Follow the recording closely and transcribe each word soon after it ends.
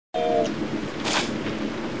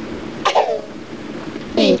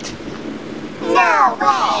No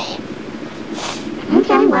way.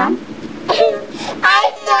 Okay, well.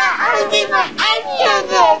 I'm not hungry for any of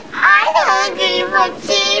this. I'm hungry for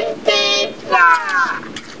cheese pizza.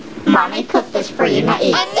 Mommy cooked this for you, not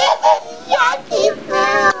eat. And this is yucky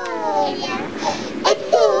food. It's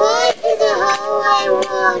the worst in the whole wide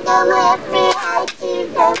world to let me have cheese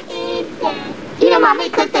pizza. You know, Mommy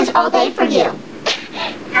cooked this all day for you.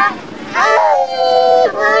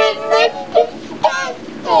 It's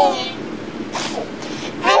disgusting.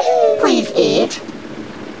 Please eat.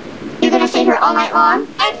 You're gonna stay here all night long?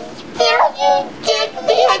 And still you give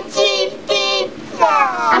me a cheese pizza.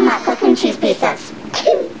 I'm not cooking cheese pizzas.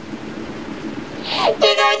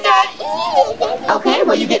 Did I not eat? Okay,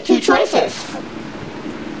 well you get two choices.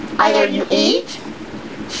 Either you eat,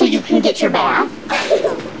 so you can get your bath,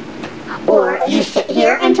 or you sit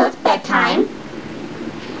here until it's bedtime,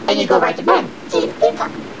 and you go right to bed. Cheese pizza.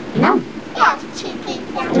 No. Yes, cheese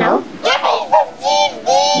pizza. No. Give me some cheese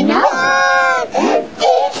pizza. No. Cheese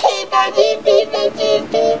pizza, cheese pizza, cheese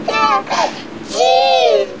pizza.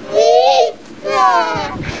 Cheese pizza.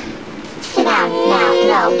 Sit down. Now,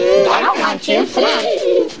 no. I don't want you. Sit down.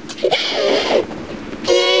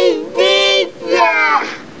 Cheese pizza.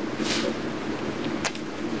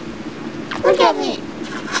 Look at me.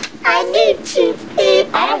 I need cheese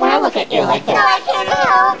pizza. I don't want to look at you like So that. I can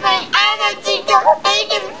hold my energy to make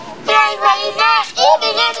it strong, but you're not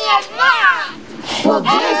eating any of that. Well,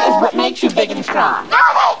 this is what makes you big and strong. No,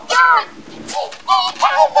 I don't. Cheese pizza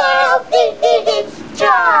help me big and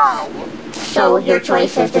strong. So your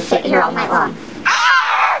choice is to sit here all night long. I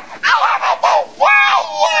haven't decided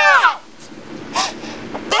yet.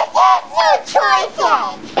 This is no choices.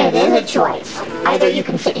 It is a choice. Either you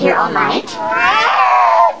can sit here all night,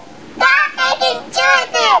 Stop making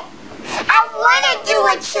choices. I want to do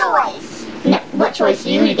a choice. no, what choice do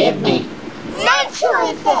you give me? No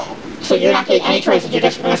choices. So you're not getting any choices, you're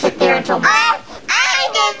just going to sit there until... I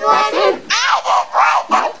just want That's it?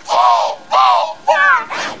 the cheese pizza.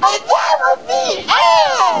 And that would be it.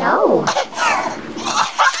 No.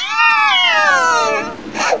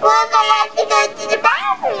 Well, I have to go to the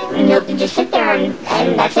bathroom. And you can just sit there and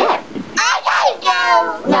that's it. I gotta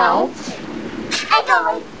go. No. I'm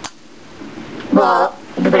going. Well,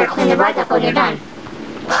 you better clean the rug up when you're done.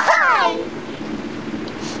 Why?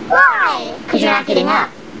 Why? Because you're not getting up.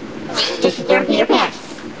 Just sit there and pee your pants.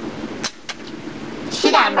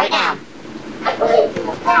 Sit down right now. I'm going to the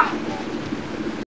bathroom.